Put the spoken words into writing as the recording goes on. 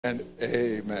And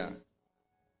amen.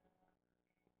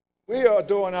 We are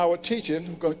doing our teaching.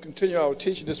 We're going to continue our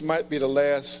teaching. This might be the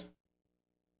last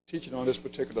teaching on this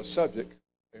particular subject.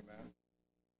 Amen.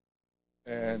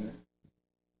 And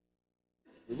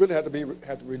we really have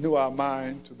to renew our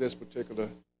mind to this particular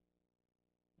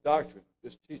doctrine,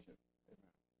 this teaching.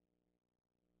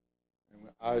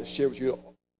 Amen. And I share with you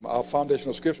our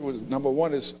foundational scripture. Number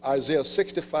one is Isaiah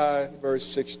 65, verse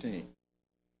 16.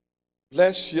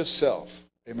 Bless yourself.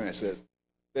 Amen. It says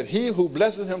that he who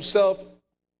blesses himself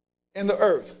in the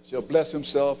earth shall bless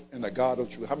himself in the God of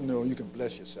truth. How many know you can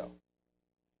bless yourself?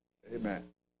 Amen.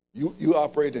 You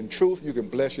operate in truth, you can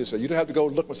bless yourself. You don't have to go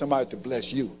look for somebody to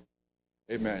bless you.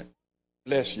 Amen.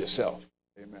 Bless yourself.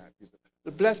 Amen.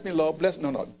 Bless me, Lord.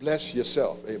 Bless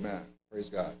yourself. Amen. Praise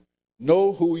God.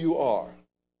 Know who you are.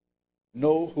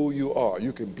 Know who you are.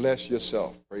 You can bless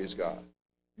yourself. Praise God.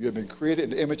 You have been created in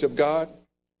the image of God.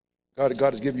 God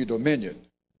has given you dominion.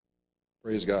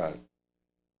 Praise God.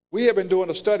 We have been doing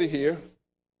a study here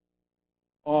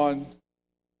on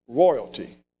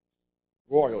royalty.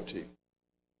 Royalty.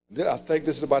 I think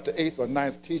this is about the 8th or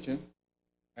 9th teaching.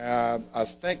 I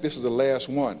think this is the last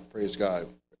one. Praise God.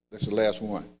 This is the last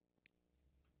one.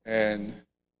 And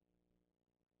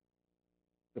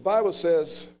the Bible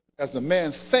says, as the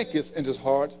man thinketh in his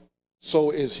heart,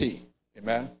 so is he.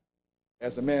 Amen.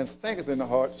 As the man thinketh in the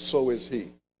heart, so is he.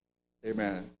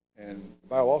 Amen. And the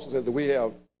Bible also says that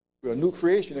we're a new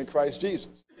creation in Christ Jesus.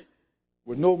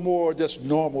 We're no more just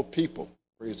normal people.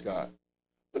 Praise God.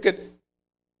 Look at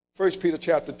 1 Peter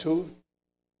chapter 2,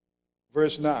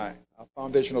 verse 9. Our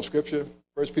foundational scripture,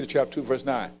 1 Peter chapter 2, verse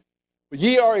 9. But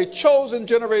ye are a chosen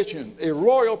generation, a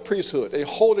royal priesthood, a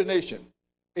holy nation,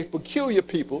 a peculiar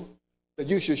people, that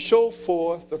you should show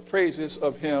forth the praises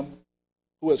of him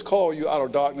who has called you out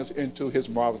of darkness into his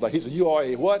marvelous light. He said, you are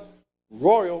a what?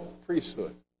 Royal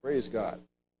priesthood. Praise God.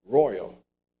 Royal.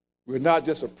 We're not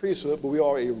just a priesthood, but we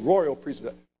are a royal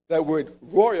priesthood. That word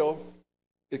royal,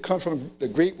 it comes from the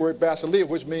Greek word basileia,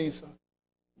 which means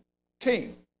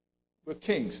king. We're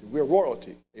kings. We're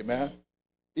royalty. Amen.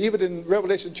 Even in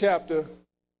Revelation chapter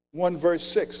 1, verse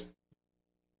 6,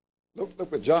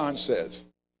 look what John says.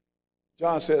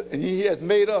 John says, and he has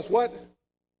made us what?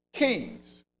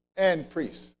 Kings and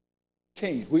priests.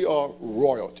 Kings. We are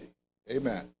royalty.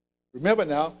 Amen. Remember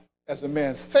now, as a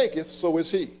man thinketh, so is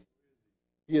he.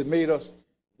 He has made us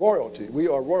royalty. We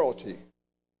are royalty.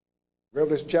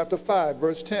 Revelation chapter 5,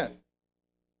 verse 10.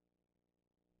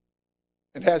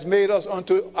 And has made us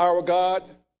unto our God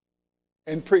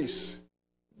and priests.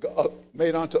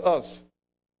 Made unto us.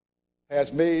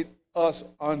 Has made us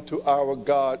unto our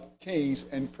God kings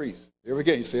and priests. Here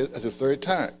again, he says, that's the third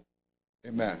time.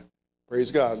 Amen.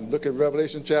 Praise God. And look at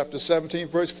Revelation chapter 17,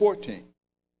 verse 14.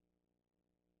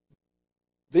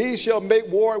 These shall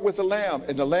make war with the Lamb,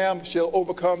 and the Lamb shall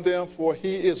overcome them, for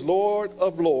he is Lord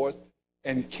of lords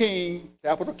and King,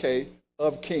 capital K,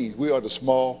 of kings. We are the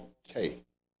small K.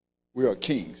 We are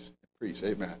kings and priests.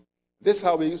 Amen. This is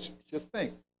how we should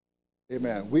think.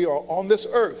 Amen. We are on this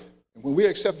earth, and when we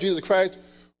accept Jesus Christ,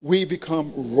 we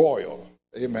become royal.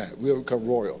 Amen. We become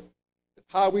royal. It's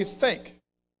how we think.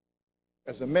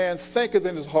 As a man thinketh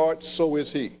in his heart, so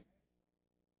is he.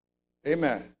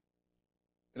 Amen.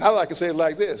 And I like to say it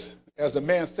like this. As the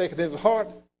man thinketh in his heart,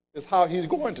 is how he's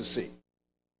going to see.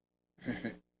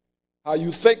 How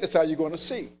you think, that's how you're going to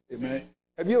see. Amen.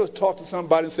 Have you ever talked to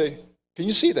somebody and say, can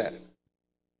you see that?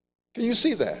 Can you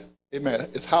see that? Amen.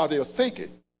 It's how they're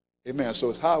thinking. Amen. So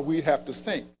it's how we have to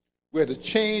think. We have to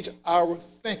change our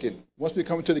thinking. Once we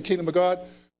come into the kingdom of God,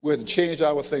 we have to change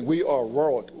our thinking. We are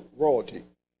royalty.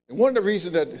 And one of the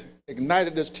reasons that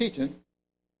ignited this teaching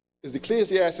is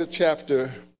Ecclesiastes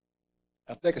chapter,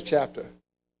 I think it's chapter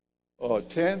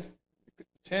 10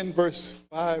 verse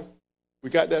 5. We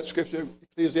got that scripture,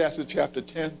 Ecclesiastes chapter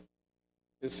 10.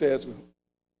 It says,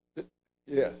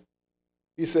 yeah.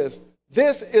 He says,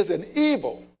 this is an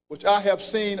evil which I have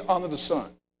seen under the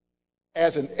sun,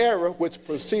 as an error which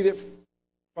proceeded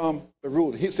from the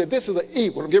ruler. He said, this is an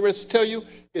evil. I'm getting ready to tell you,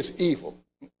 it's evil.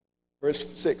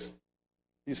 Verse 6,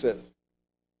 he says,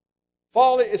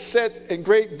 folly is set in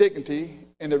great dignity,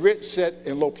 and the rich set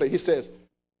in low place. He says,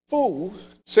 fools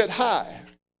set high,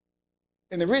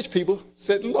 and the rich people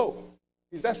set low.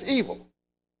 That's evil.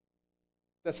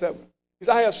 That's that one. He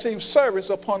said, I have seen servants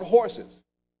upon horses,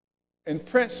 and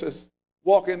princes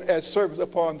walking as servants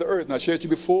upon the earth. And I shared with you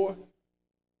before,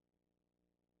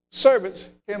 servants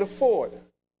can't afford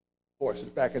horses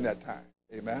back in that time.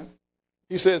 Amen.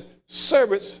 He says,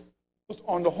 servants was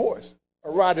on the horse,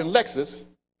 or riding Lexus,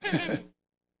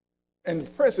 and the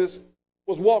princes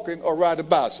was walking or riding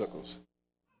bicycles.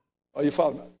 Are you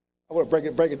following me? I want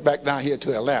to break it back down here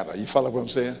to Atlanta. You follow what I'm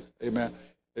saying? Amen.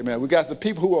 Amen. We got the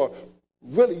people who are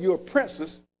really, you're a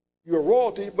princess, you're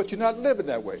royalty, but you're not living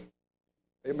that way.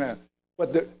 Amen.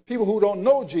 But the people who don't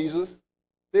know Jesus,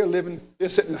 they're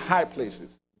sitting in high places.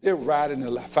 They're riding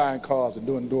in fine cars and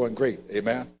doing great.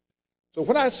 Amen. So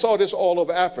when I saw this all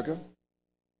over Africa,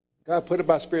 God put it in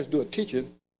my spirit to do a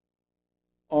teaching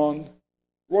on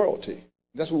royalty.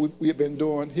 That's what we have been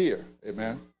doing here.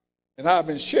 Amen. And I've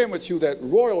been sharing with you that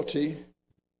royalty,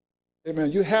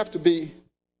 amen, you have to be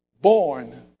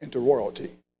born into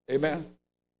royalty. Amen.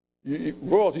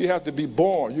 Royalty, you have to be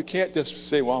born. You can't just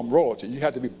say, well, I'm royalty. You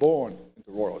have to be born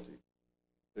into royalty.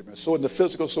 Amen. So in the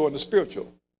physical, so in the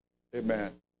spiritual.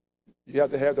 Amen. You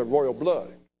have to have the royal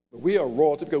blood. But we are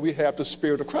royalty because we have the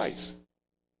Spirit of Christ.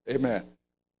 Amen.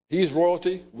 He's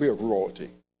royalty, we are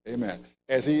royalty. Amen.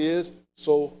 As he is,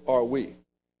 so are we.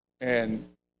 And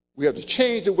we have to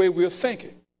change the way we're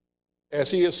thinking. As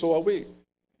he is, so are we.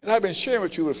 And I've been sharing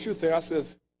with you a few things. I said,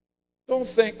 don't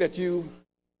think that you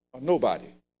are nobody.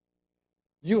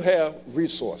 You have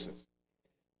resources.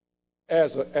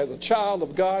 As a child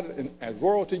of God and as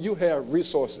royalty, you have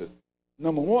resources.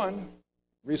 Number one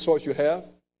resource you have,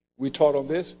 we taught on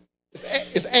this,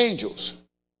 is angels.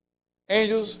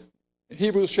 Angels, in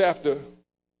Hebrews chapter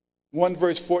 1,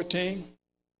 verse 14.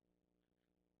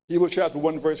 Hebrews chapter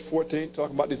 1, verse 14,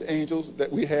 talking about these angels that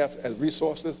we have as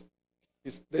resources.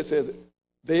 They said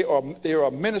they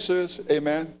are ministers,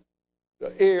 amen,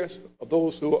 the heirs of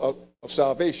those who are of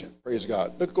salvation. Praise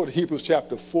God. Let's go to Hebrews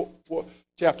chapter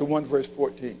 1, verse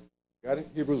 14. Got it?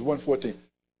 Hebrews 1:14.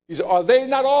 He said, are they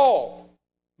not all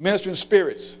ministering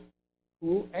spirits?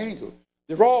 Who? Angels.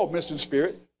 They're all ministering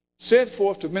spirits, sent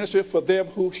forth to minister for them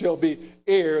who shall be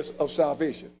heirs of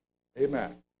salvation.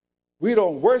 Amen. We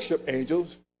don't worship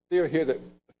angels. They're here to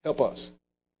help us.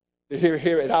 They're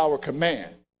here at our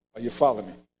command. Are you following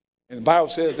me? And the Bible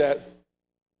says that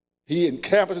he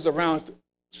encampeth around.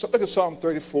 So look at Psalm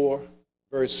 34,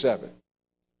 verse 7.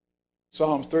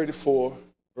 Psalm 34,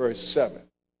 verse 7.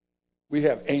 We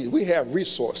have angels. We have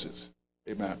resources.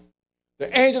 Amen.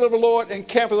 The angel of the Lord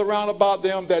encampeth around about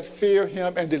them that fear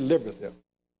him and delivereth them.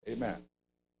 Amen.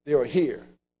 They are here.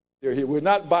 They're here. We're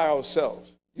not by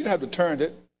ourselves. You don't have to turn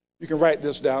it. You can write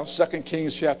this down. 2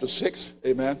 Kings chapter 6.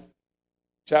 Amen.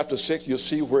 Chapter 6, you'll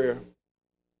see where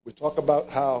we talk about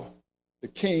how the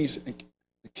king,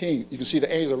 you can see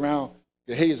the angels around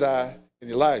Gehazi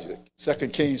and Elijah. 2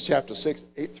 Kings chapter 6,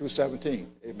 8 through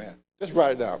 17. Amen. Just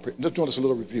write it down. Just doing this a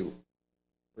little review.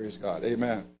 Praise God.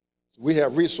 Amen. We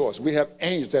have resources. We have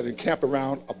angels that encamp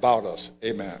around about us.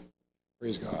 Amen.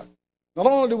 Praise God. Not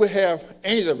only do we have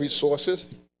angel resources,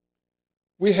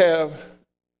 we have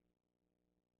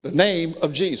the name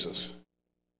of Jesus.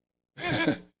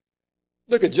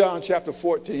 Look at John chapter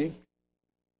 14.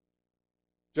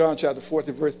 John chapter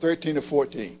 14, verse 13 to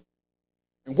 14.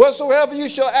 And whatsoever you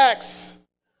shall ask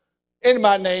in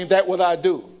my name, that will I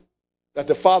do, that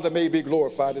the Father may be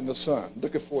glorified in the Son.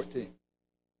 Look at 14.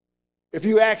 If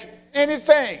you ask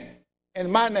anything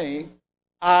in my name,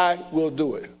 I will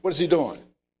do it. What is he doing?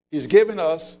 He's giving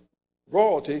us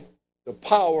royalty, the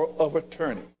power of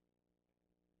attorney.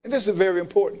 And this is very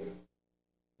important.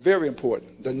 Very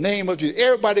important. The name of Jesus.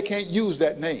 Everybody can't use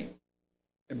that name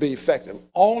and be effective.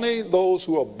 Only those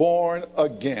who are born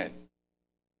again.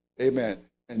 Amen.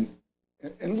 And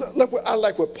look, I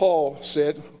like what Paul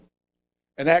said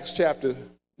in Acts chapter,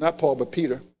 not Paul, but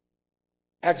Peter,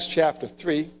 Acts chapter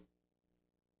 3,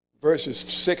 verses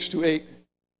 6 to 8.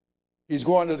 He's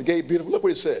going to the gate beautiful. Look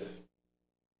what he says.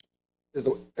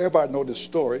 Everybody know this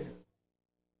story.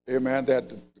 Amen. That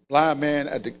the blind man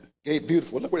at the gate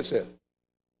beautiful. Look what it says.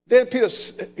 Then Peter,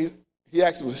 he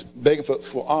actually was begging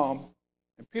for alms.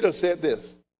 And Peter said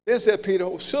this. Then said Peter,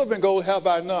 silver and gold have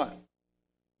I none,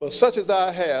 but such as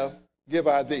I have, give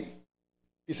I thee.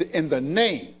 He said, in the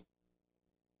name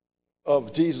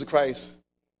of Jesus Christ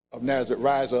of Nazareth,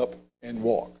 rise up and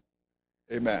walk.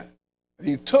 Amen. And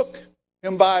he took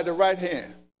him by the right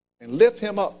hand and lifted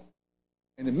him up.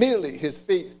 And immediately his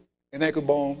feet and ankle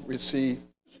bone received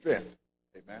strength.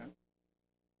 Amen.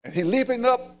 And he leaping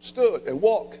up stood and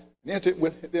walked and entered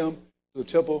with them to the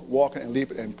temple, walking and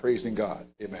leaping and praising God.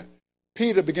 Amen.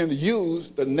 Peter began to use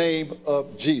the name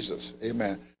of Jesus.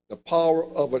 Amen. The power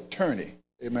of attorney.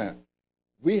 Amen.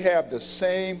 We have the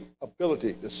same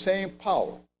ability, the same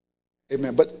power.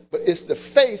 Amen. But it's the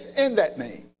faith in that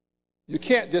name. You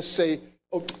can't just say,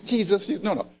 oh, Jesus.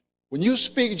 No. When you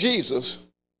speak Jesus,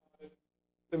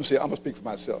 let me say, I'm going to speak for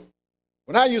myself.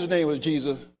 When I use the name of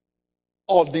Jesus,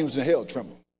 all the demons in hell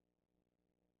tremble.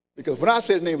 Because when I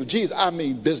say the name of Jesus, I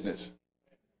mean business.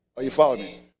 Are you following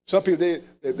me? Some people,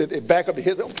 they back up their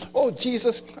heads. Oh,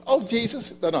 Jesus. Oh,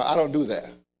 Jesus. No, I don't do that.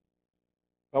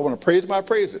 If I want to praise him, I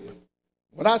praise him.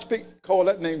 When I call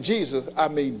that name Jesus, I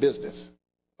mean business.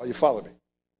 Are you following me?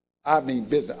 I mean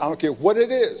business. I don't care what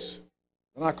it is.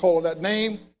 When I call on that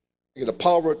name, I get a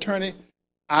power of attorney.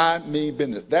 I mean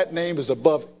business. That name is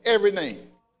above every name.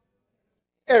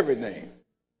 Every name.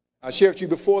 I shared with you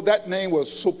before, that name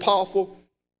was so powerful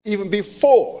even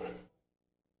before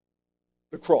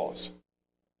the cross.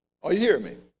 Are you hearing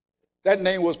me? That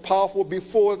name was powerful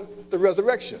before the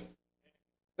resurrection.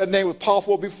 That name was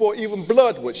powerful before even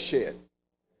blood was shed.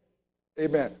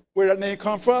 Amen. Where did that name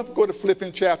come from? Go to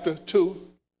Philippians chapter 2,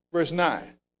 verse 9.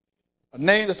 A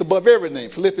name that's above every name.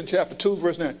 Philippians chapter 2,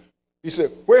 verse 9. He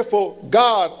said, wherefore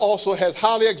God also has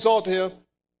highly exalted him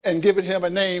and given him a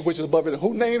name which is above it.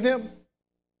 Who named him?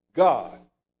 God.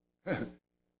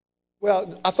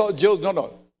 Well, I thought Joseph,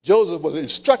 no. Joseph was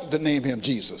instructed to name him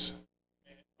Jesus.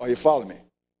 Are you following me?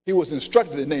 He was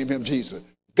instructed to name him Jesus.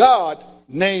 God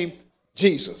named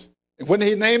Jesus. And when did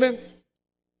he name him?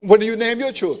 When do you name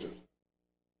your children?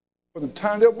 From the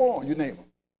time they're born, you name them.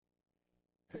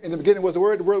 In the beginning was the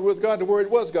Word was God, the Word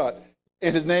was God.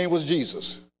 And his name was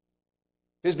Jesus.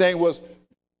 His name was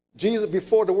Jesus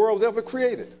before the world was ever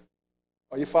created.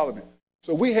 Are you following me?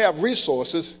 So we have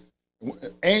resources,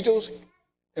 angels,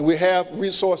 and we have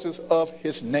resources of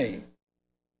his name.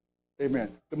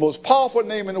 Amen. The most powerful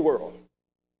name in the world,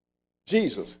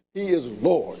 Jesus. He is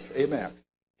Lord. Amen.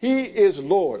 He is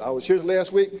Lord. I was here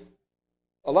last week.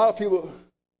 A lot of people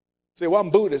say, well,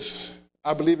 I'm Buddhist.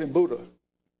 I believe in Buddha.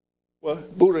 Well,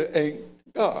 Buddha ain't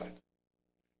God.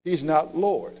 He's not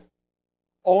Lord.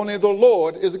 Only the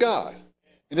Lord is God.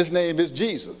 And his name is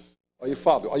Jesus. Are you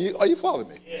following? Are you following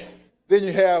me? Yeah. Then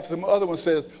you have some other one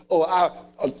says, oh,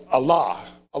 Allah.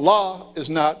 Allah is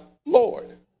not Lord.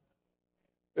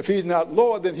 If he's not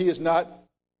Lord, then he is not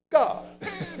God.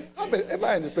 Am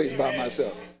I in this place by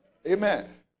myself? Amen.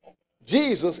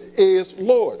 Jesus is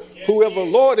Lord. Whoever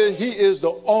Lord is, he is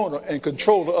the owner and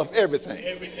controller of everything.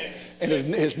 And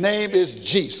his name is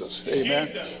Jesus. Amen.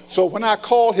 So when I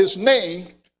call his name,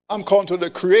 I'm calling to the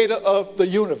creator of the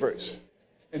universe.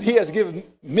 And he has given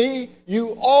me,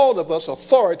 you, all of us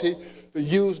authority to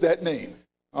use that name.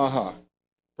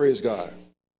 Praise God.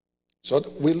 So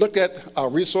we look at our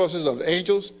resources of the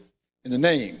angels and the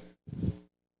name.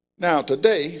 Now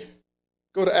today,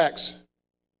 go to Acts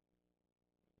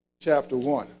chapter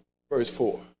 1, verse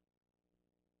 4.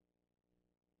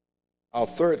 Our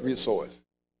third resource.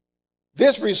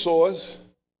 This resource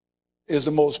is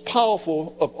the most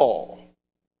powerful of all.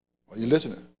 Are you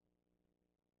listening?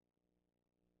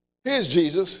 Here's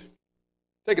Jesus.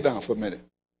 Take it down for a minute.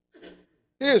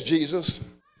 Here's Jesus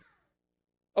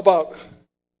about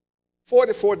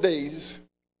 44 days,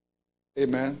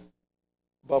 amen,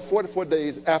 about 44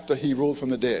 days after he rose from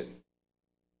the dead.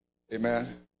 Amen.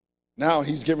 Now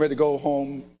he's getting ready to go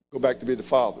home, go back to be the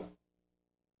Father.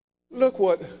 Look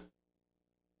what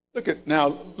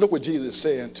Jesus is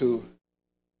saying to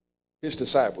his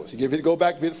disciples. He gave it to go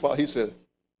back to be the Father. He said,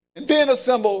 and being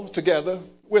assembled together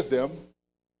with them,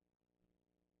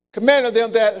 commanded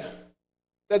them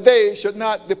that they should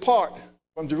not depart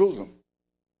from Jerusalem,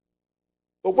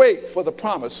 but wait for the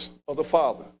promise of the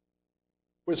Father,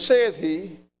 which saith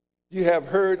he, you have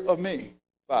heard of me.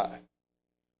 5.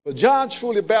 But John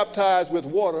truly baptized with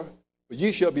water, but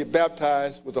ye shall be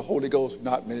baptized with the Holy Ghost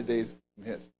not many days from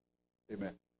hence.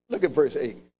 Amen. Look at verse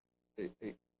 8.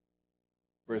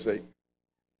 Verse 8.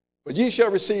 But ye shall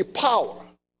receive power.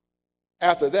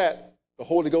 After that, the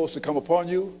Holy Ghost will come upon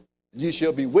you, and ye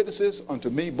shall be witnesses unto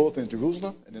me both in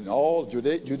Jerusalem and in all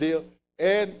Judea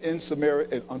and in Samaria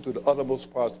and unto the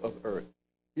uttermost parts of the earth.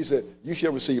 He said, you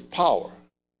shall receive power.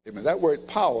 Amen. That word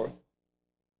power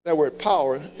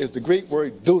is the Greek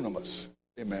word dunamis.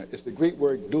 Amen. It's the Greek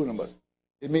word dunamis.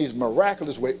 It means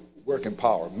miraculous working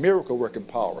power, miracle working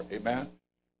power. Amen.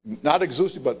 Not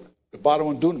exousia, but the bottom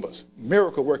one, dunamis,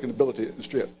 miracle working ability and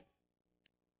strength.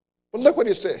 But look what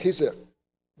he said. He said,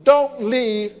 don't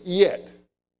leave yet.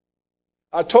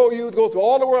 I told you to go through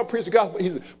all the world and preach the gospel. He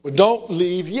said, but don't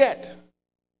leave yet.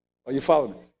 Are you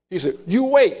following me? He said, you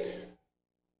wait.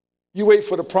 You wait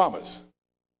for the promise.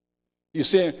 He's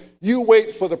saying, you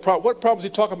wait for the promise. What promise is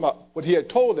he talking about? What he had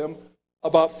told them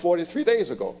about 44 days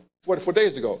ago.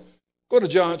 Go to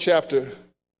John chapter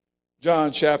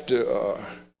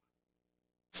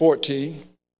 14.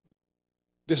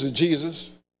 This is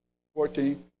Jesus,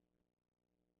 14.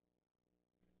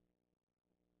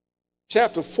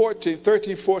 Chapter 14,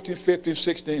 13, 14, 15,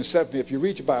 16, 17. If you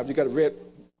read your Bible, you got a red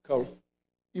color.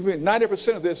 You read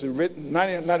 90% of this is written,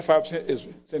 90, 95% is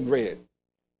in red.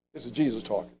 This is Jesus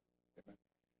talking.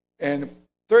 And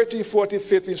 13, 14,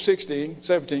 15, 16,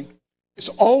 17, it's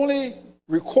only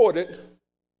recorded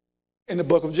in the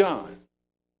book of John.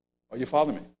 Are you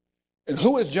following me? And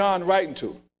who is John writing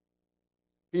to?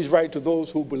 He's writing to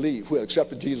those who believe, who have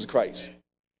accepted Jesus Christ.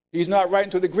 He's not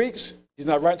writing to the Greeks. He's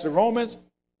not writing to the Romans.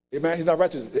 Amen. He's not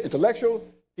writing to the intellectuals.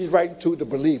 He's writing to the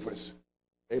believers.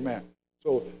 Amen.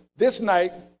 So this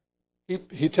night,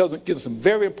 he tells them, gives us some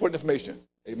very important information.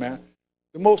 Amen.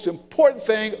 The most important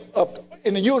thing up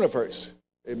in the universe.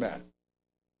 Amen.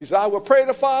 He said, I will pray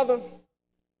the Father,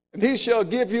 and he shall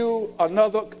give you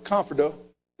another comforter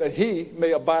that he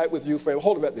may abide with you forever.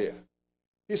 Hold it right there.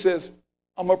 He says,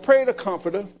 I'm going to pray the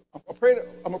comforter. I'm going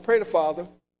to pray the Father.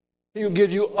 He will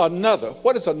give you another.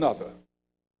 What is another?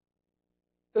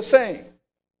 The same.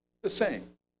 The same.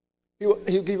 He'll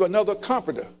give you another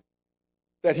comforter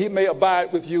that he may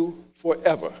abide with you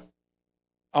forever.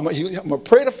 I'm going to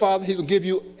pray the Father. He will give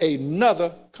you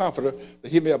another comforter that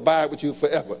he may abide with you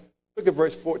forever. Look at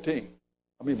verse 14.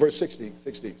 Verse 16.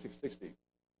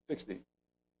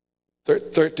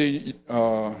 13,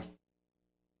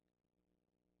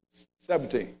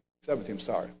 17,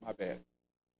 sorry, my bad.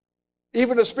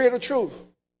 Even the Spirit of truth,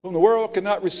 whom the world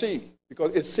cannot receive,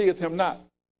 because it seeth him not.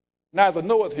 Neither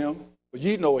knoweth him, but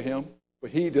ye know him, for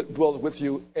he that dwelleth with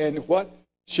you, and what?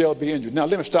 Shall be in you. Now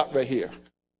let me stop right here.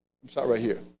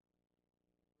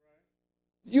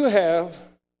 You have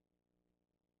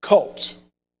cults.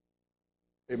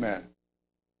 Amen.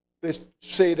 They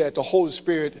say that the Holy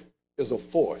Spirit is a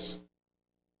force.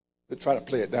 They try to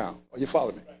play it down. Are you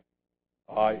following me?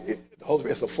 The Holy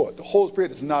Spirit is a force. The Holy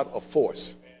Spirit is not a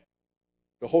force.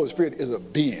 The Holy Spirit is a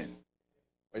being.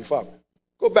 Are you following me?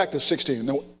 Go back to 16.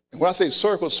 And when I say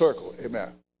circle, circle.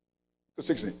 Amen. Go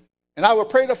 16. And I will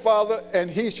pray the Father, and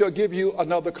he shall give you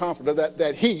another comforter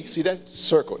that he, see that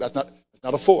circle, that's not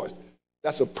a force.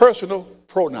 That's a personal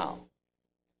pronoun.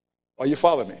 Are you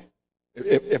following me?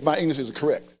 If my English is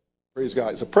correct, praise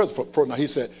God. It's a personal pronoun. He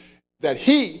said that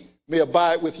he may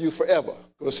abide with you forever.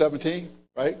 Go to 17,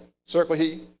 right? Circle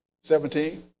he,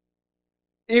 17.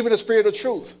 Even the Spirit of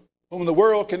truth, whom the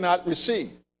world cannot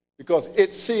receive, because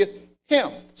it seeth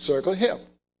him, circle him,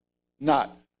 not.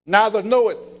 Neither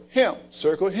knoweth him,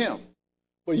 circle him.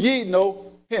 For ye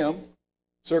know him,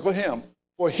 circle him.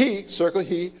 For he, circle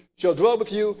he, shall dwell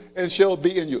with you and shall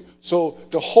be in you. So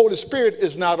the Holy Spirit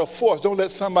is not a force. Don't let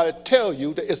somebody tell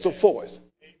you that it's a force,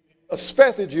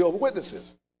 especially Jehovah's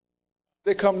Witnesses.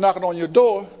 They come knocking on your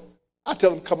door, I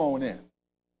tell them, come on in.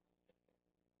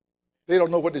 They don't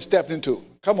know what they stepped into.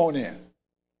 Come on in.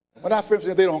 When I first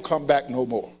said they don't come back no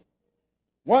more.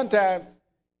 One time,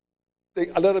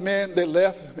 I let them in, they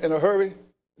left in a hurry, and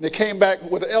they came back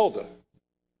with an elder.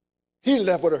 He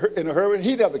left in a hurry, and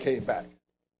he never came back.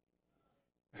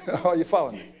 Are you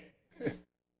following me?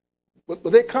 But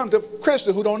they come to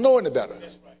Christians who don't know any better.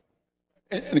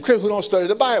 And the Christians who don't study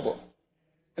the Bible.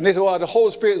 And they say, well, the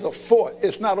Holy Spirit is a force.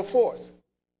 It's not a force.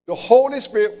 The Holy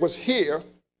Spirit was here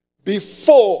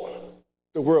before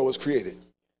the world was created.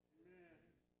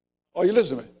 Are you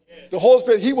listening to me? The Holy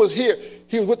Spirit, he was here.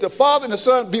 He was with the Father and the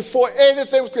Son before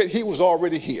anything was created. He was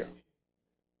already here.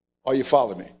 Are you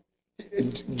following me?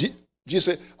 And Jesus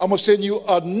said, I'm going to send you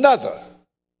another.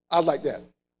 I like that.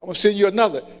 I'm going to send you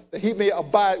another, that he may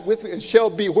abide with you and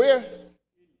shall be where?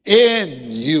 In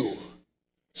you.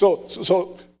 So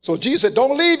Jesus said,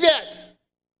 don't leave yet.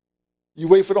 You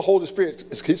wait for the Holy Spirit.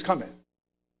 He's coming.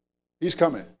 He's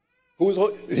coming.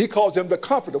 He calls him the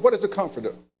Comforter. What is the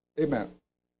Comforter? Amen.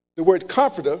 The word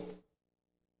Comforter,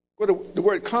 the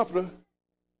word Comforter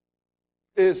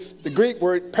is the Greek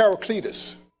word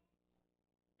Parakletos.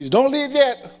 He said, don't leave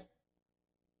yet.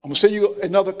 I'm going to send you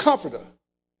another Comforter.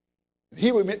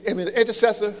 He would mean an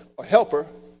intercessor, a helper,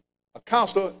 a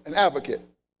counselor, an advocate.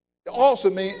 It also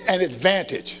means an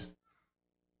advantage.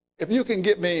 If you can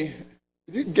get me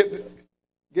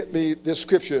this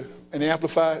scripture and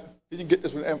Amplified, you can get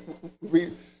this one.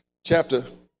 Read chapter.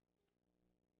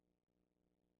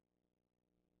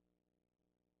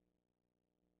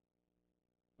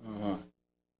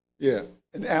 Yeah,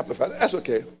 and Amplified. That's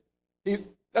okay.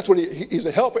 He's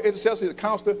a helper, intercessor, a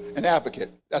counselor, an advocate.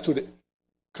 That's what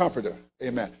Comforter.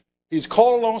 Amen. He's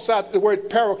called alongside. The word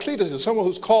Parakletos is someone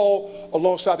who's called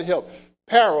alongside to help.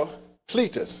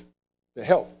 Parakletos, to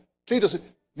help. Kletos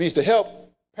means to help.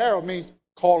 Para means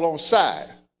call alongside.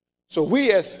 So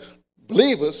we as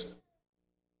believers,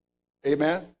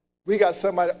 amen, we got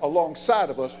somebody alongside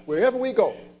of us wherever we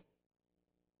go.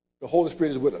 The Holy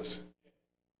Spirit is with us.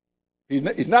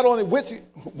 He's not only with you,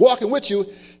 walking with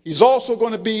you, he's also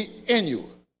going to be in you.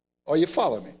 Are you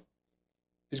following me?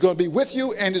 He's going to be with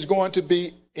you and he's going to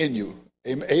be in you.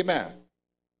 Amen.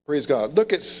 Praise God.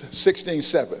 Look at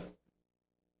 16:7.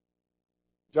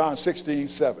 John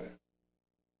 16:7.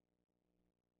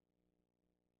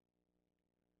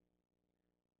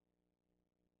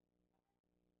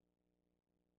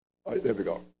 All right, there we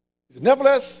go.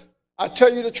 Nevertheless, I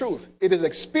tell you the truth. It is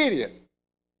expedient.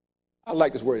 I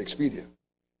like this word, expedient.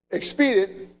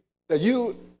 Expedient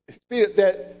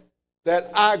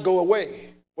that I go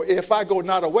away. For if I go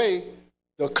not away,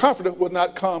 the Comforter will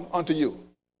not come unto you.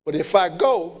 But if I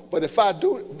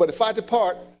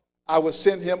depart, I will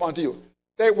send him unto you.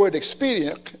 That word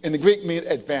expedient in the Greek means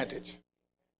advantage.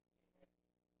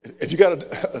 If you got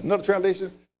another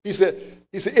translation, he said,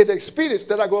 it is expedient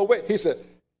that I go away. He said,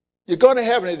 you're going to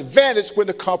have an advantage when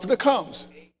the Comforter comes.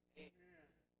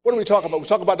 What are we talking about? We're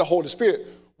talking about the Holy Spirit.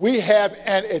 We have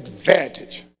an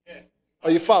advantage.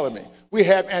 Are you following me? We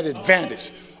have an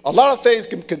advantage. A lot of things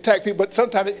can attack people, but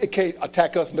sometimes it can't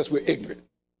attack us unless we're ignorant.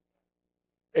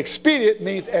 Expedient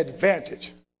means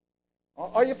advantage.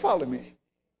 Are you following me?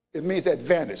 It means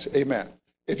advantage. Amen.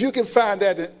 If you can find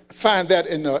that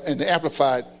in the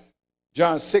Amplified,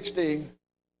 John 16,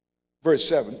 verse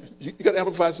 7. You got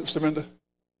Amplified, Samantha?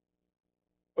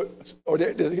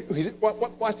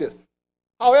 Watch this.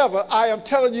 However, I am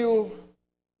telling you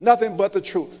nothing but the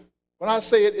truth. When I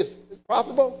say it's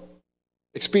profitable,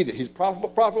 expedient. He's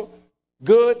profitable,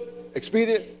 good,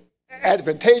 expedient,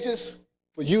 advantageous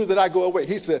for you that I go away.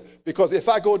 He said, because if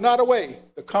I go not away,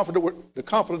 the comforter, the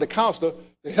counselor,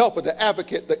 the helper, the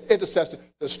advocate, the intercessor,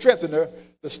 the strengthener,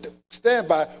 the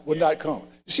standby will not come.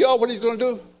 You see all what he's going to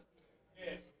do?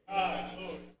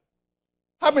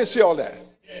 How many see all that?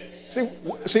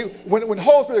 See, when the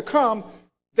Holy Spirit comes,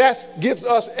 that gives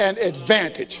us an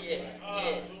advantage.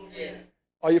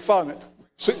 Are you following it?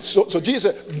 So Jesus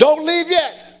said, don't leave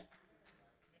yet.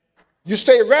 You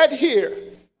stay right here,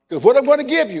 because what I'm going to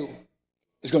give you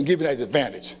is going to give you that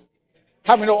advantage.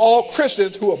 How many know all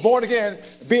Christians who are born again,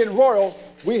 being royal,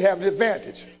 we have an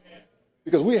advantage?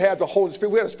 Because we have the Holy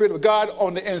Spirit. We have the Spirit of God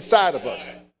on the inside of us.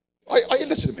 Are you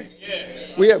listening to me?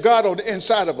 We have God on the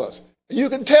inside of us. And you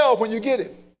can tell when you get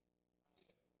it.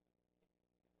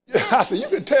 I said, you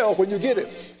can tell when you get it.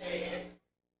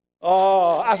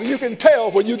 I said, you can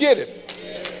tell when you get it.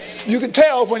 You can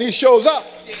tell when he shows up.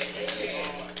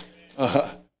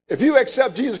 If you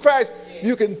accept Jesus Christ,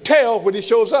 you can tell when he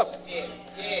shows up.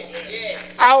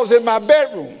 I was in my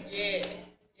bedroom.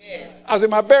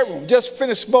 Just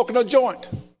finished smoking a joint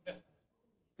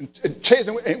and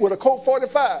chasing with a Colt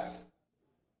 45.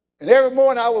 And every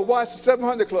morning I would watch the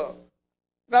 700 Club.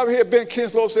 And I would hear Ben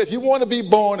Kinslow say, if you want to be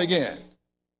born again,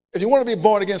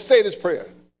 say this prayer.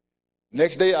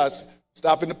 Next day I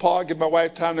stop in the park, give my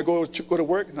wife time to go to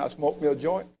work, and I smoke me a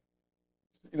joint.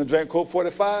 Drink Colt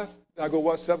 45, then I go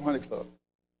watch 700 Club.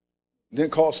 And then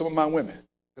call some of my women,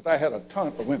 because I had a ton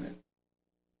of women.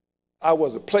 I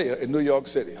was a player in New York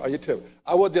City. Are you telling me?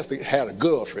 I was just had a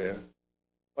girlfriend.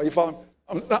 Are you following?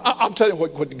 I'm telling you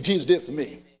what Jesus did for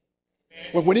me.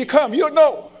 When he comes, you'll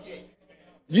know.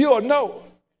 You'll know.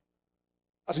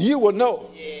 I said, you will know.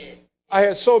 I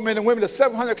had so many women. The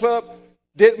 700 Club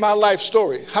did my life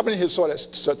story. How many here saw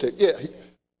that? Yeah.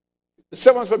 The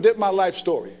 700 Club did my life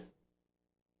story.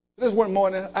 This one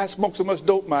morning, I smoked so much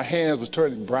dope, my hands was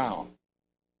turning brown.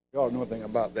 Y'all know anything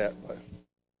about that, but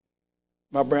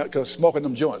my brain, because smoking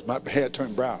them joints, my head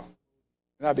turned brown.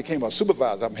 And I became a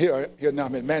supervisor. I'm here now,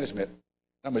 I'm in management.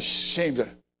 I'm ashamed to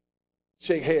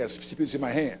shake hands, people see my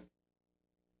hand.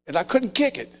 And I couldn't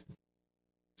kick it.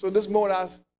 So this morning,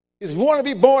 he said, you want to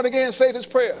be born again, say this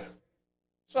prayer.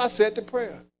 So I said the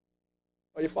prayer.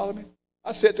 Are you following me?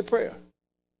 I said the prayer.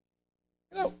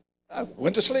 I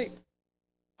went to sleep.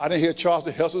 I didn't hear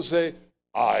Charleston Heston say,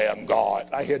 I am God.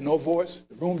 I heard no voice.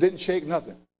 The room didn't shake,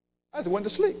 nothing. I just went to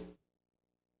sleep.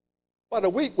 About a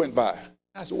week went by.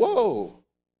 I said, whoa,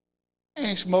 I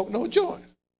ain't smoked no joint.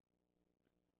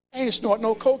 I ain't snort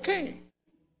no cocaine.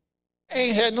 I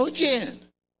ain't had no gin.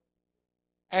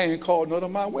 I ain't called none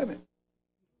of my women.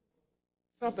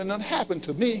 Something done happened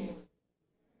to me.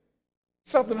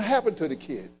 Something happened to the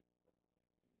kid.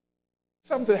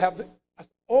 Something happened. I said,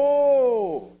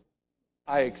 oh,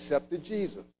 I accepted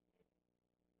Jesus.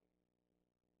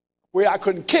 Where I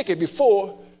couldn't kick it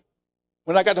before,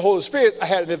 when I got the Holy Spirit, I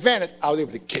had an advantage. I was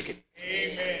able to kick it.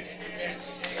 Amen.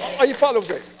 Are you following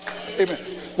what I'm saying? Amen.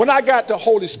 When I got the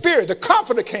Holy Spirit, the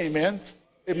Comforter came in.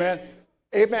 Amen.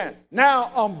 Amen.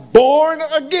 Now I'm born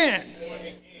again.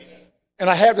 And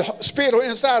I have the Spirit on the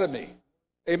inside of me.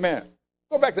 Amen.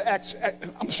 Go back to Acts. I'm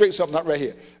going to straighten something out right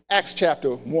here. Acts chapter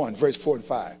 1, verse 4 and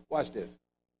 5. Watch this.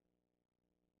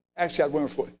 Acts chapter 1,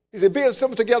 verse 4. He said, being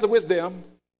assembled together with them,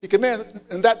 he commanded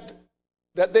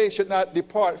that they should not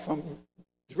depart from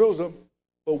Jerusalem,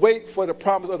 but wait for the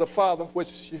promise of the Father,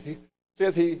 which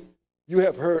saith he, you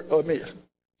have heard of me.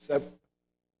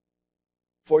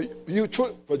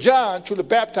 For John truly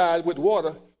baptized with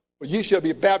water, but ye shall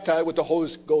be baptized with the Holy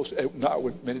Ghost not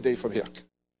with many days from here.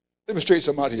 Let me straighten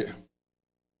something out here.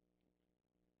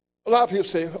 A lot of people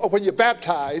say, oh, when you're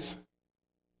baptized,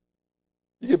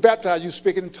 you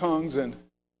speak in tongues and,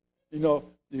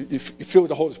 you fill with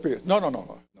the Holy Spirit.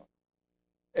 No.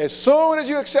 As soon as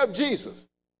you accept Jesus,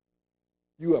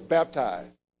 you are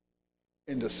baptized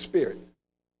in the Spirit.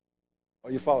 Are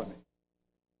you following me?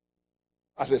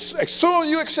 I said, as soon as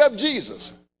you accept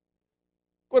Jesus,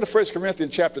 go to 1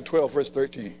 Corinthians chapter 12, verse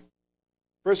 13.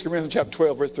 1 Corinthians chapter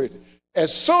 12, verse 13.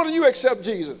 As soon as you accept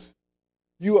Jesus,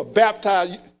 you are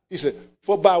baptized. He said,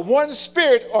 for by one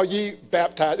Spirit are ye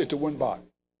baptized into one body.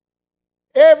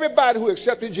 Everybody who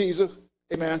accepted Jesus,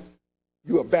 amen,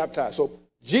 you are baptized. So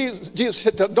Jesus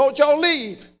said, don't y'all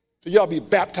leave till y'all be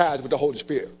baptized with the Holy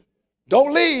Spirit.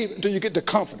 Don't leave until you get the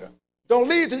Comforter. Don't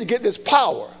leave until you get this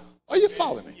power. Are you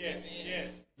following me? Yes.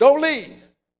 Don't leave.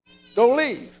 Don't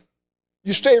leave.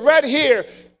 You stay right here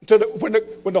until when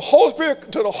the Holy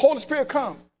Spirit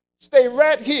comes. Stay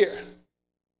right here.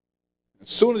 As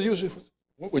soon as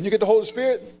when you get the Holy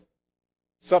Spirit,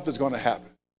 something's going to happen.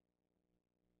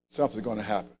 Something's going to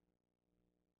happen.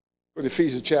 Go to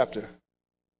Ephesians chapter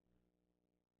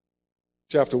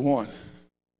 1,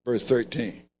 verse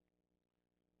 13.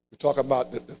 We talk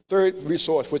about the third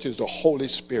resource, which is the Holy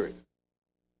Spirit.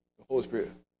 The Holy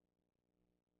Spirit.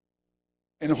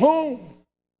 In whom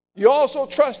you also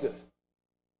trusted,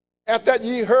 after that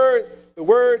ye heard the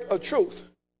word of truth,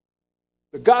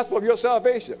 the gospel of your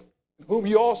salvation, in whom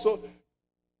you also,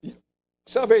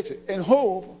 salvation, in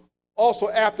whom also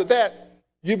after that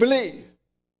you believe,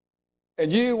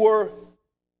 and you were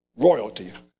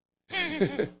royalty.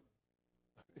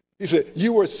 He said,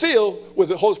 you were sealed with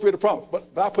the Holy Spirit of promise. But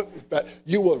I put back,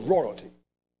 you were royalty.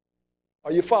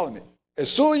 Are you following me?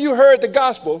 As soon as you heard the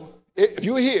gospel, if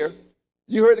you were here,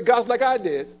 you heard the gospel like I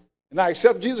did, and I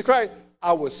accepted Jesus Christ,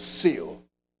 I was sealed.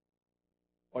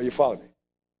 Are you following me?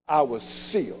 I was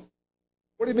sealed.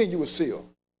 What do you mean you were sealed?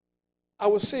 I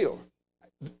was sealed.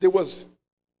 There was,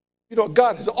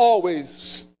 God has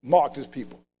always marked his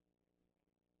people.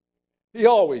 He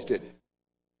always did it.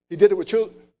 He did it with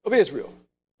children of Israel.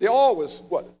 They always,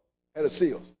 had a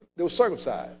seal. They were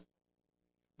circumcised.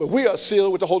 But we are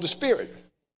sealed with the Holy Spirit.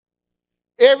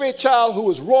 Every child who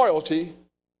is royalty,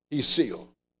 he's sealed.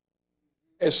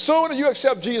 As soon as you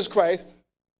accept Jesus Christ,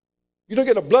 you don't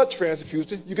get a blood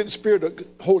transfusion. You get the Spirit of the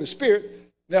Holy Spirit.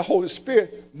 And that Holy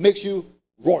Spirit makes you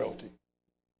royalty.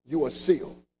 You are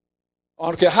sealed. I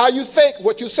don't care how you think,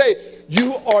 what you say,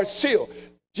 you are sealed.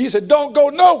 Jesus said, don't go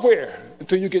nowhere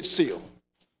until you get sealed.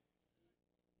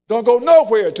 Don't go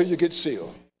nowhere until you get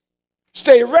sealed.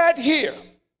 Stay right here.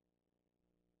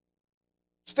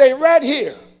 Stay right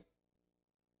here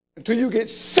until you get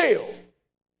sealed.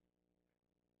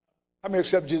 How many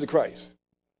accept Jesus Christ?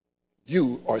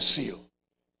 You are sealed.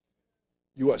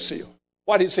 You are sealed.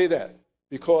 Why did he say that?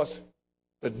 Because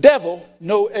the devil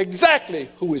knows exactly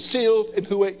who is sealed and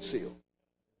who ain't sealed.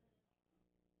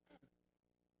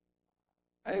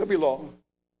 I ain't gonna be long.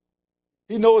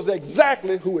 He knows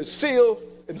exactly who is sealed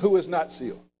and who is not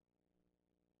sealed.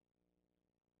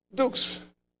 Dukes,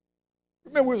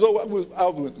 remember I was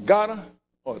in Ghana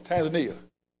or Tanzania,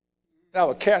 and I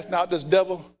was casting out this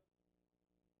devil.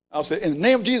 I was saying, in the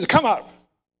name of Jesus, come out.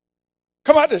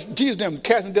 Come out, this Jesus name,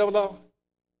 casting the devil out.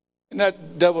 And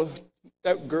that devil,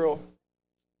 that girl,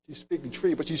 she's speaking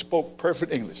tree, but she spoke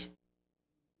perfect English.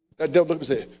 That devil looked at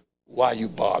me and said, why are you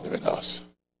bothering us?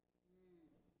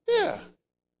 Yeah.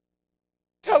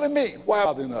 Telling me, why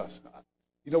bothering us?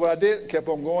 You know what I did? Kept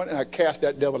on going, and I cast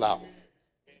that devil out.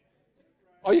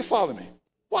 Are you following me?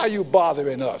 Why are you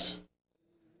bothering us?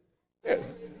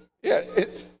 Yeah.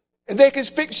 And they can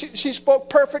speak. She spoke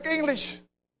perfect English.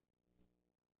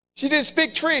 She didn't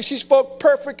speak tree. She spoke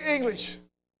perfect English.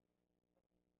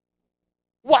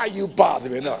 Why are you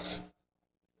bothering us?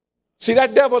 See,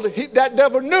 that devil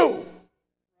knew.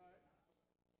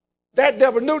 That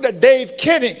devil knew that Dave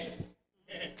Kenney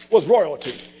was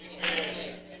royalty.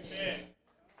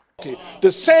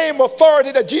 The same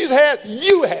authority that Jesus has,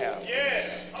 you have.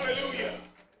 Yes. Hallelujah.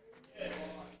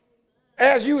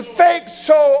 As you think,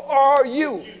 so are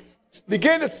you.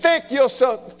 Begin to think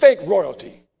yourself, think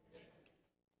royalty.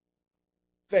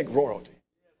 Think royalty.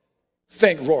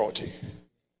 Think royalty.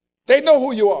 They know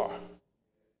who you are.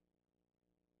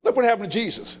 Look what happened to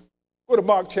Jesus. Go to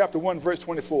Mark chapter 1, verse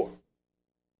 24.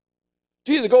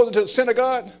 Jesus goes into the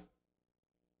synagogue,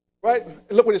 right?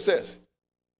 And look what it says.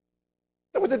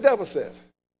 Look what the devil says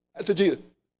to Jesus.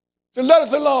 So let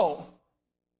us alone.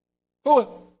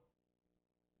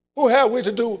 Who have we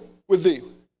to do with thee?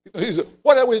 He said,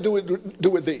 what have we to do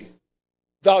with thee?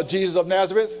 Thou Jesus of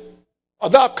Nazareth?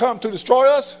 Art thou come to destroy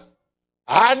us?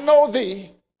 I know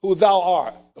thee, who thou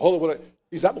art. The Holy One,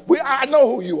 he said, I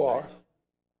know who you are.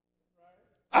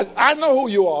 I know who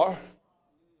you are.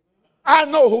 I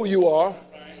know who you are.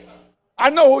 I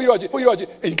know who you are.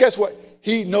 And guess what?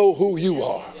 He know who you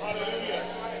are.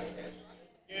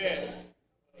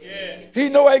 He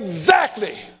know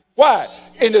exactly. Why?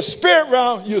 In the spirit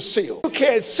realm, you're sealed. You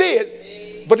can't see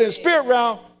it, but in the spirit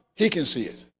realm, he can see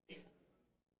it.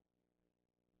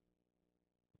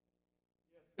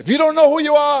 If you don't know who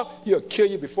you are, he'll kill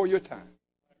you before your time.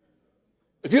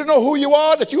 If you don't know who you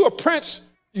are, that you're a prince,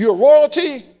 you're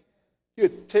royalty, he'll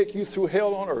take you through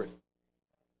hell on earth.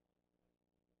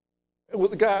 It was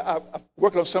the guy, I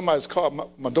working on somebody's car,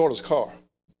 my daughter's car,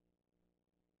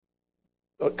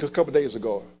 a couple of days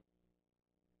ago.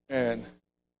 And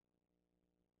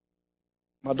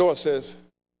my daughter says,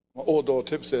 my old daughter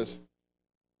Tip says,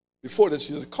 before this,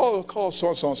 she said, call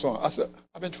so-and-so. I said,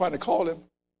 I've been trying to call him,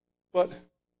 but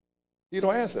he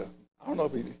don't answer. I don't know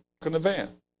if he in the van.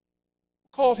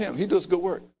 Called him. He does good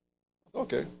work.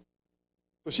 Okay.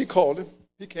 So she called him.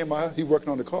 He came out. He working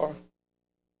on the car.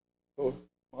 So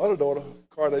my other daughter,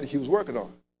 car that he was working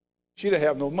on, she didn't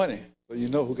have no money. So you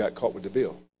know who got caught with the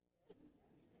bill.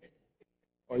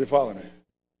 Are you following me?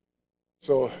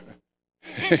 So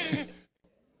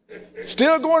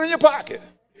still going in your pocket.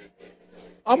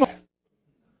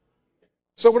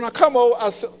 So when I come over, I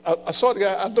saw the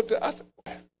guy. I looked at.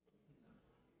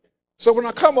 So when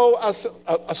I come over, I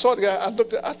saw the guy. I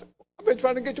looked at. I said, I've been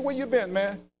trying to get you. Where you been,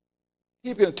 man?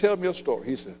 He been telling me a story.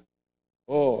 He said,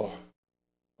 "Oh,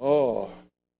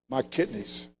 my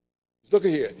kidneys. Look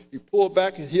at here." He pulled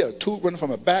back, and he had a tube running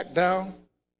from the back down.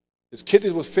 His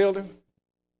kidneys was failing.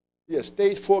 He had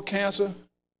stage 4 cancer.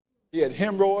 He had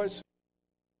hemorrhoids.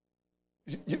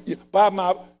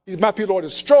 My people are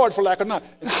destroyed for lack of knowledge.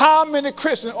 And how many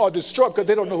Christians are destroyed because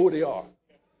they don't know who they are?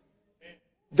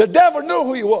 The devil knew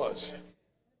who he was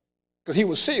because he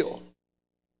was sealed,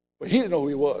 but he didn't know who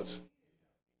he was.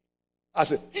 I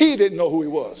said, he didn't know who he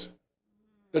was.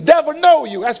 The devil know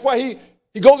you. That's why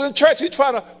he goes to the church. He's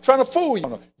trying to fool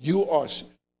you. You are.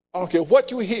 I don't care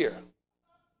what you hear.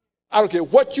 I don't care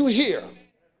what you hear.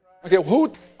 I don't care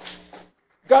who.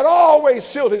 God always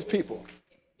sealed his people.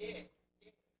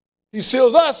 He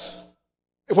seals us.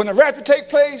 When the rapture takes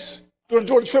place, during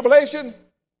the tribulation,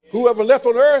 whoever left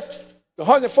on earth, the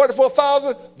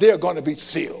 144,000, they're going to be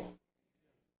sealed.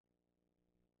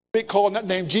 Big call in that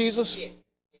name, Jesus.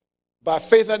 By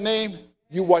faith in that name,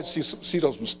 you watch see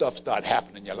those stuff start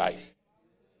happening in your life.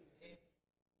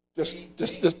 Just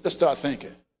start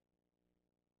thinking.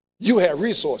 You have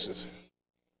resources.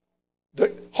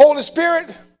 The Holy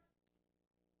Spirit,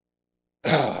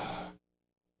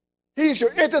 he's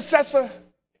your intercessor.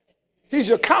 He's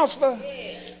your counselor.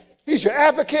 He's your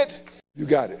advocate. You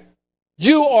got it.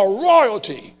 You are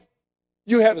royalty.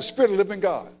 You have the Spirit of the living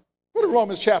God. Go to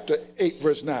Romans chapter 8,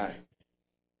 verse 9.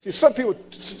 See, some people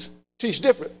teach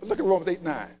different. But look at Romans 8,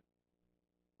 9.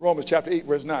 Romans chapter 8,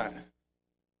 verse 9.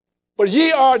 But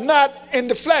ye are not in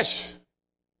the flesh,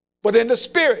 but in the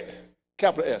Spirit,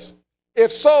 capital S.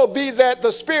 If so be that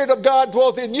the Spirit of God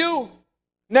dwelleth in you.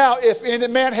 Now, if any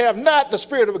man have not the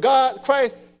Spirit of God,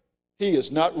 Christ, he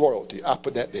is not royalty. I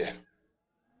put that there.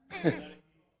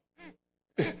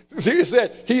 See, it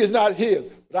said he is not his,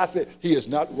 but I said he is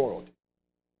not royalty.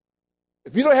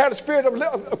 If you don't have the Spirit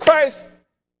of Christ,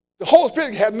 the Holy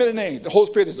Spirit have many names. The Holy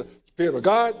Spirit is the Spirit of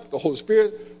God, the Holy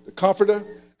Spirit, the Comforter,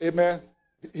 amen.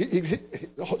 The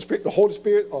Holy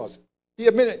Spirit, he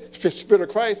admitted the Spirit of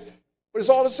Christ, but it's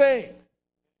all the same.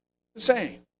 The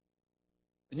same.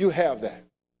 And you have that.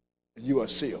 And you are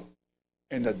sealed.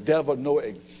 And the devil know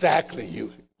exactly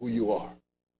who you are.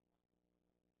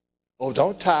 Oh,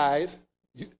 don't tithe.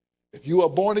 If you are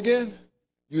born again,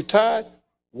 you tithe,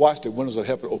 watch the windows of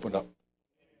heaven open up.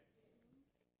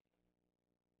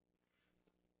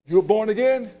 You're born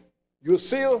again, you're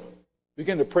sealed,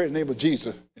 begin to pray in the name of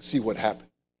Jesus and see what happens.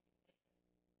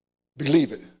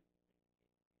 Believe it.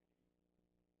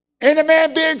 Any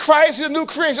man being Christ is a new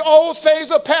creation. Old things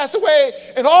are passed away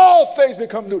and all things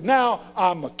become new. Now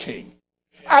I'm a king.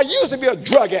 I used to be a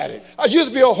drug addict. I used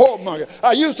to be a whoremonger.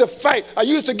 I used to fight. I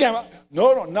used to gamble.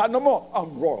 No, not no more.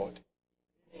 I'm royalty.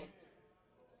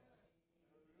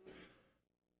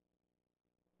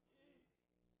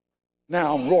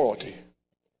 Now I'm royalty.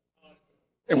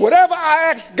 And whatever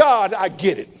I ask God, I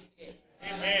get it.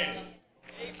 Amen.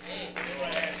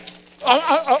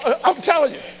 I'm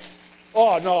telling you.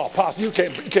 Oh, no, Pastor, you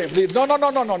can't believe it. No.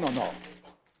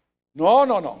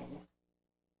 No.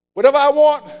 Whatever I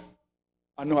want,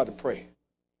 I know how to pray.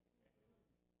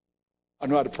 I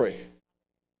know how to pray.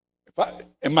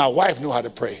 And my wife know how to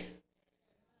pray.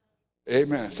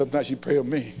 Amen. Sometimes she pray on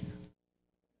me.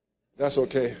 That's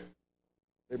okay.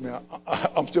 Amen.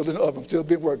 I'm still in the oven. I'm still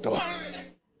being worked on.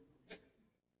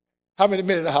 How many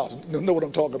men in the house know what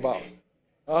I'm talking about?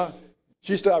 Huh?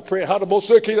 She started praying, how the most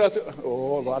circular? I said,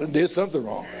 oh, I done did something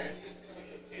wrong.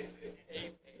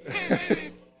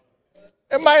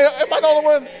 Am I the only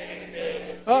one?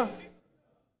 Huh?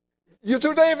 You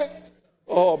too, David?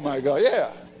 Oh, my God,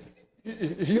 yeah.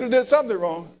 You done did something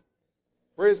wrong.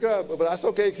 Praise God. But that's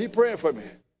okay. Keep praying for me.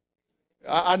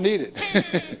 I need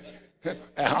it.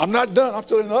 I'm not done. I'm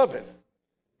still in the oven.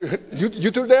 You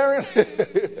too,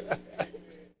 Darren?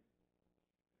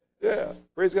 Yeah.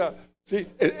 Praise God. See,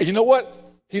 you know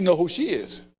what? He know who she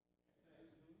is.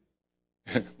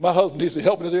 My husband needs some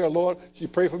help in this area, Lord. She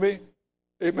pray for me.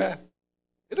 Amen.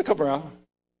 It'll come around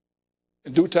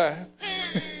in due time.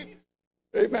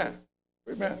 Amen.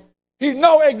 Amen. He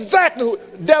know exactly who,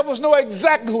 devils know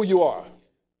exactly who you are.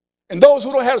 And those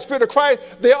who don't have the Spirit of Christ,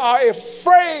 they are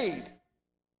afraid.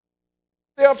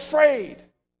 They're afraid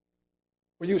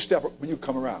when you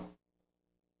come around.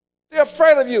 They're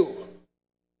afraid of you.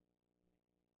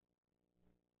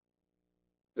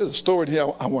 There's a story here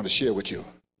I want to share with you.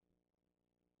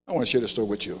 I want to share this story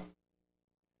with you.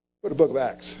 Go to the book of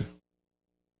Acts.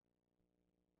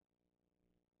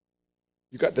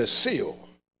 You got the seal.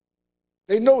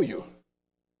 They know you.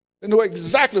 They know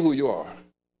exactly who you are.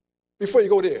 Before you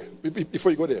go there,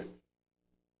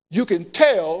 you can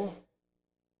tell.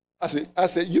 I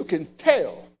said, you can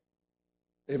tell.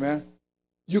 Amen.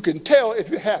 You can tell if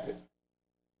you have it.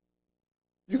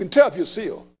 You can tell if you're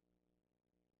sealed.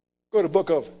 Go to the book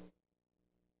of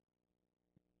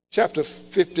chapter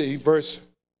 15, verse,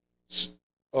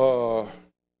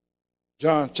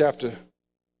 John chapter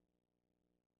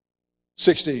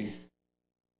 16,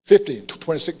 15,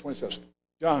 26, 27.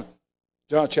 John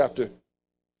chapter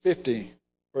 15,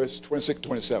 verse 26,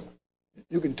 27.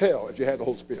 You can tell if you had the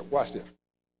Holy Spirit. Watch this.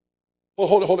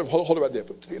 Hold it right there.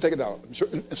 Take it down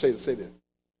and say this.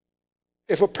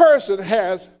 If a person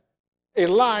has a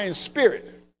lying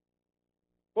spirit,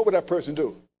 what would that person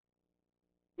do?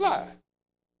 Lie.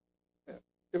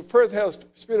 If a person has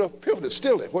a spirit of purity,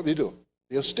 steal it, what would they do?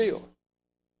 They'll steal.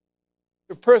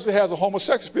 If a person has a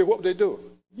homosexual spirit, what would they do?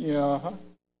 Yeah.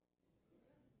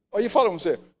 Oh, you follow what I'm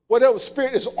saying? Whatever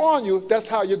spirit is on you, that's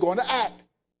how you're going to act.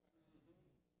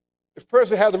 If a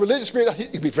person has a religious spirit,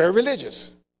 he'll be very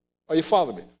religious. Are you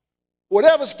following me?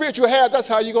 Whatever spirit you have, that's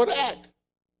how you're going to act.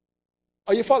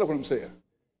 Are you following what I'm saying?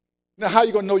 Now, how are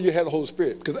you going to know you had the Holy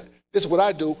Spirit? Because this is what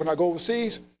I do when I go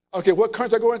overseas. I don't care what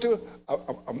country I go into,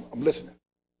 I'm listening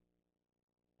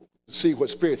to see what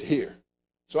spirit's here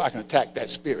so I can attack that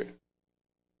spirit.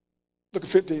 Look at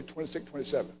 15, 26,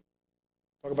 27.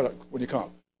 Talk about it when you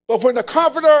come. But when the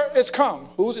Comforter is come,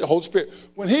 who's it? The Holy Spirit.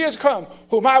 When he is come,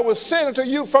 whom I will send unto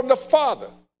you from the Father,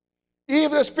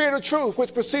 even the Spirit of truth,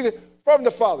 which proceeded from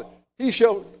the Father, he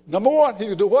shall, number one, he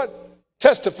will do what?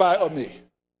 Testify of me.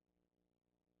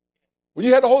 When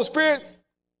you have the Holy Spirit,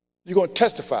 you're going to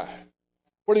testify.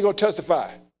 What are you going to testify?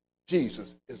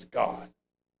 Jesus is God.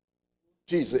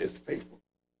 Jesus is faithful.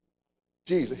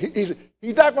 Jesus,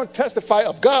 he's not going to testify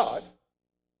of God.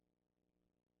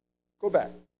 Go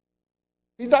back.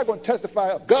 He's not going to testify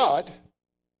of God.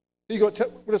 He's going to,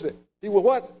 what is it? He will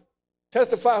what?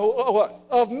 Testify of what?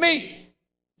 Of me.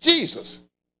 Jesus.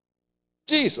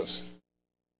 Jesus.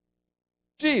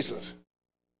 Jesus.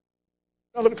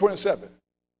 Now look at 27.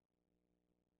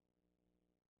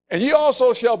 And ye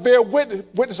also shall bear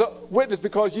witness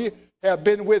because ye have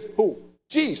been with who?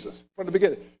 Jesus from the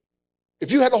beginning.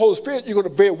 If you have the Holy Spirit, you're going to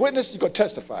bear witness, you're going to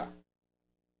testify.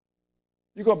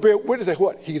 You're going to bear witness that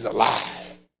what? He's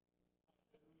alive.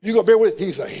 You're going to bear witness,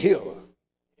 he's a healer.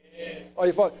 Are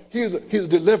you following? He's a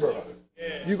deliverer.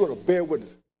 You're going to bear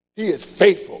witness. He is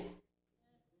faithful.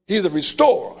 He's a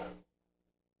restorer.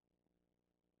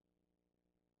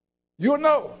 You'll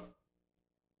know.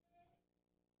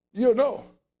 You'll know.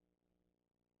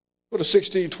 Go to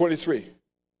 16:23.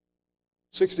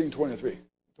 16:23.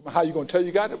 How you going to tell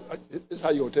you got it? This is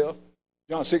how you're going to tell.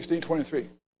 John 16:23.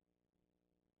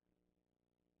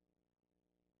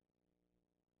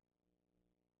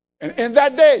 And in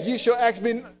that day ye shall ask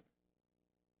me.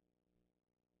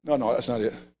 No, that's not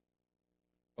it.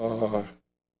 Go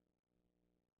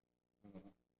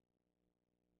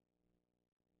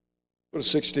to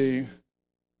 16.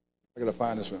 I got to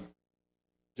find this one.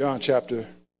 John chapter.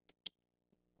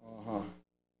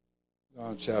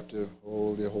 John chapter.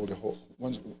 Hold it.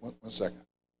 One second.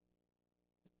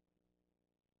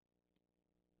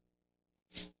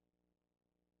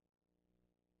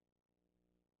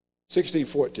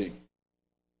 16:14.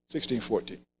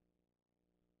 16:14.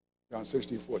 John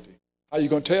 16:14. How you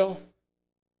going to tell?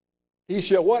 He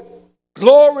shall what?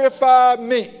 Glorify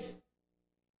me.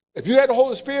 If you had the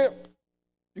Holy Spirit,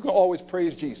 you're going to always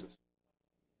praise Jesus.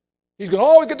 He's going to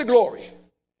always get the glory.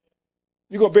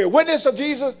 You're going to bear witness of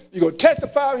Jesus, you're going to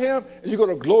testify of him, and you're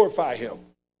going to glorify him.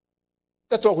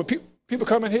 That's all. When people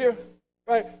come in here,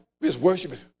 right, we just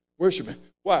worshiping.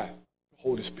 Why? The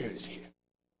Holy Spirit is here.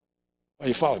 Are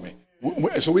you following me?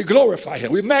 So we glorify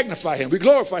him. We magnify him. We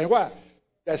glorify him. Why?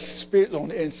 That Spirit's on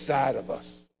the inside of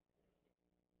us.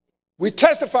 We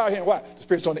testify of him. Why? The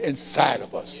Spirit's on the inside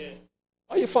of us.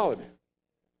 Are you following me?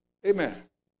 Amen.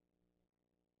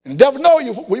 And the devil know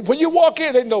you. When you walk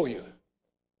in, they know you.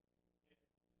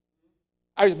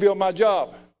 I used to be on my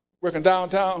job, working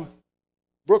downtown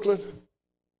Brooklyn,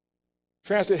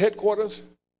 transit headquarters.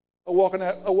 I walk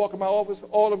in my office.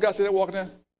 All of them guys there walking in.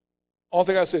 Only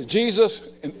thing I said, Jesus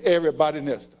and everybody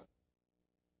next.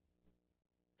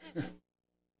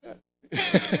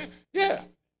 Yeah.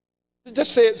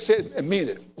 Just say it and mean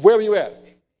it. Wherever you at.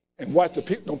 And watch the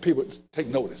people, people take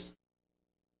notice.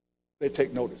 They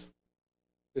take notice.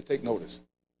 They take notice.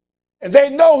 And they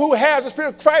know who has the Spirit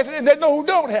of Christ and they know who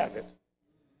don't have it.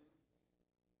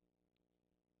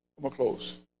 I'm going to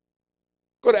close.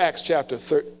 Go to Acts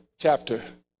chapter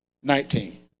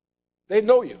 19. They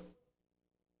know you.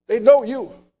 They know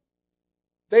you.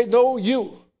 They know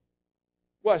you.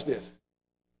 Watch this.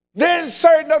 Then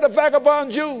certain of the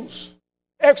vagabond Jews,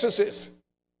 exorcists,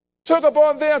 took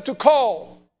upon them to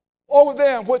call over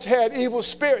them which had evil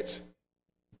spirits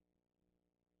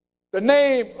the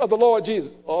name of the Lord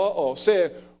Jesus.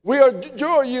 Said, we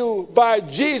adjure you by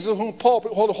Jesus whom Paul,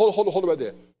 hold it right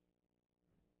there.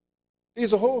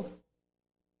 These are who?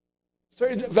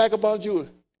 Certain vagabond Jews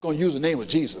going to use the name of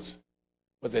Jesus,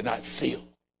 but they're not sealed.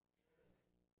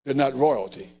 They're not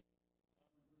royalty.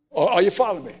 Are you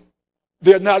following me?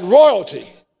 They're not royalty.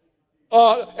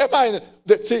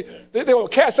 See, they will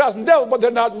cast out some devils, but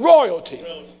they're not royalty.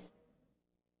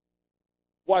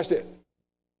 Watch that.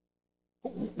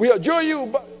 We adjure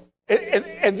you,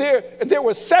 and there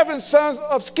were 7 sons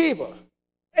of Sceva,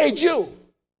 a Jew,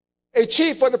 a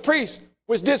chief of the priests,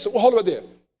 which did, hold right there,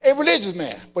 a religious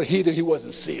man, but he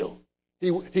wasn't sealed.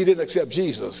 He didn't accept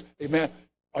Jesus. Amen.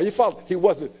 Are you following? He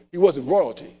wasn't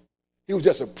royalty. He was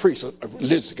just a priest, a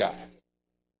religious guy.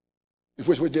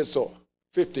 Which we did so.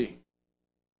 15.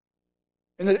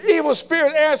 And the evil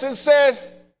spirit answered and said,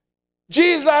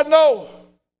 Jesus I know.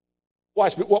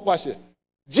 Watch this.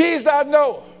 Jesus I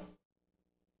know.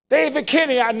 David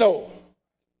Kenney I know.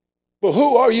 But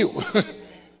who are you?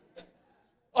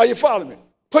 Are you following me?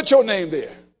 Put your name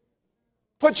there.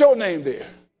 Put your name there.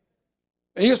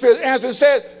 And the evil spirit answered and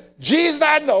said, Jesus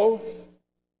I know.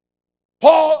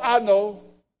 Paul I know.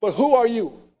 But who are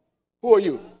you? Who are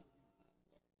you?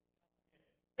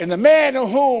 And the man in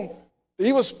whom the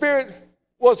evil spirit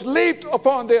was leaped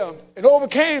upon them and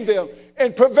overcame them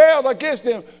and prevailed against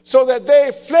them so that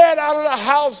they fled out of the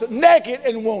house naked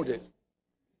and wounded.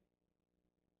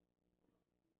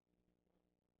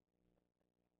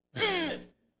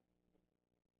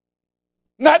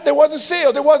 Not they wasn't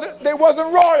sealed. They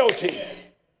wasn't royalty.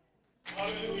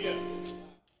 Hallelujah.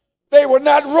 They were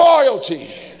not royalty.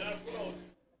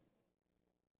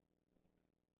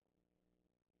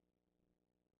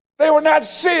 They were not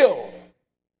sealed.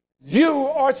 You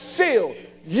are sealed.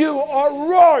 You are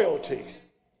royalty.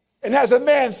 And as a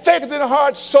man thinketh in the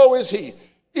heart, so is he.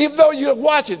 Even though you're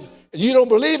watching and you don't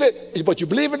believe it, but you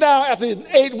believe it now, after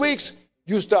 8 weeks,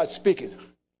 you start speaking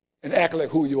and acting like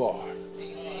who you are.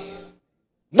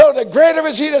 Know that greater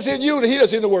is he that's in you than he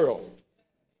that's in the world.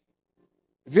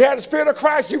 If you have the Spirit of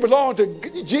Christ, you belong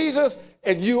to Jesus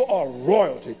and you are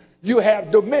royalty. You have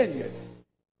dominion.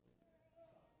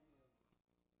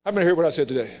 How many heard what I said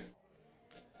today?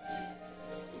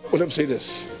 Well, let me say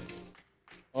this.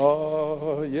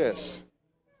 Oh, yes.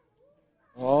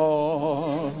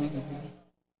 Oh,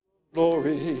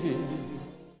 glory.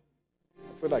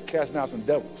 I feel like casting out some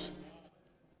devils.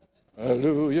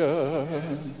 Hallelujah.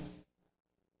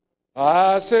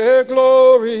 I say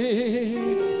glory.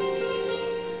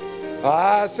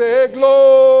 I say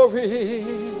glory.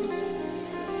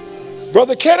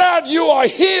 Brother Kenney, you are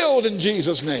healed in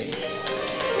Jesus' name.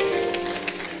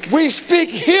 We speak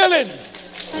healing.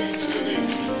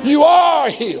 You are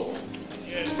healed.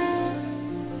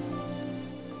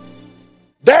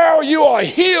 There you are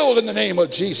healed in the name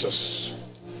of Jesus.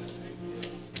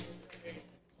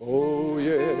 Oh,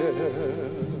 yeah.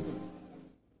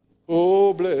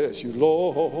 Oh, bless you,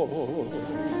 Lord.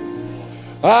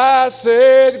 I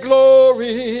said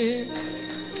glory.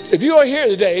 If you are here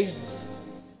today,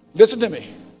 listen to me.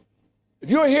 If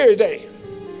you are here today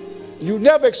you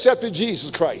never accepted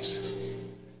Jesus Christ,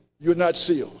 you're not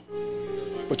sealed.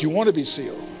 But you want to be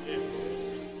sealed.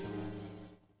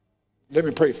 Let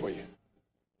me pray for you.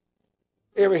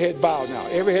 Every head bow now.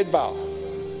 Every head bow.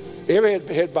 Every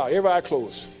head bow. Every eye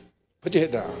closed. Put your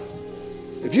head down.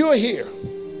 If you are here,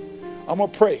 I'm going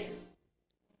to pray.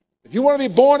 If you want to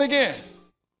be born again,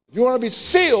 if you want to be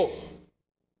sealed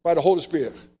by the Holy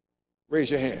Spirit,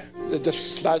 raise your hand.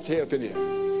 Just slide your hand up in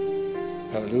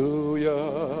here.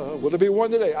 Hallelujah. Will there be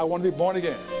one today? I want to be born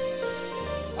again.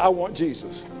 I want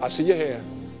Jesus. I see your hand.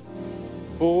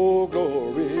 Oh,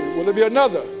 glory. Will there be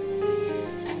another?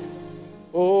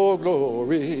 Oh,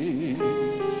 glory.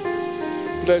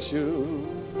 Bless you.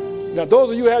 Now, those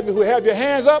of you who have your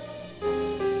hands up,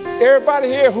 everybody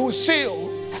here who's sealed,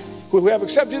 who have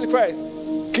accepted Jesus Christ,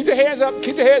 keep your hands up,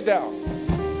 keep your head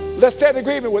down. Let's stand in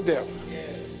agreement with them.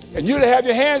 And you that have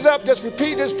your hands up, just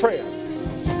repeat this prayer.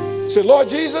 Say, Lord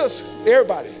Jesus,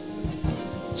 everybody.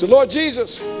 Say, Lord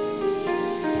Jesus,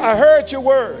 I heard your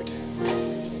word.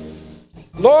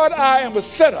 Lord, I am a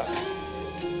sinner.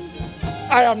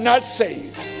 I am not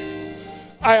saved.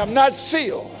 I am not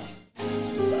sealed.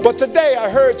 But today I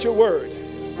heard your word.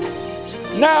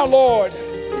 Now, Lord,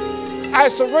 I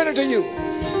surrender to you.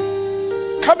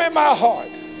 Come in my heart.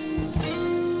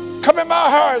 Come in my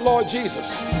heart, Lord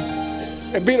Jesus,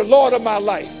 and be the Lord of my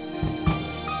life.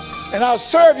 And I'll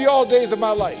serve you all days of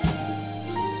my life.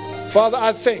 Father,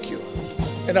 I thank you,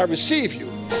 and I receive you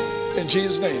in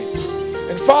Jesus' name.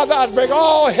 And Father, I bring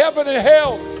all heaven and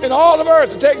hell and all of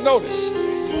earth to take notice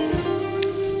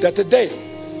that today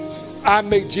I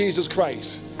make Jesus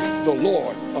Christ the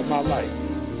Lord of my life.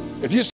 If you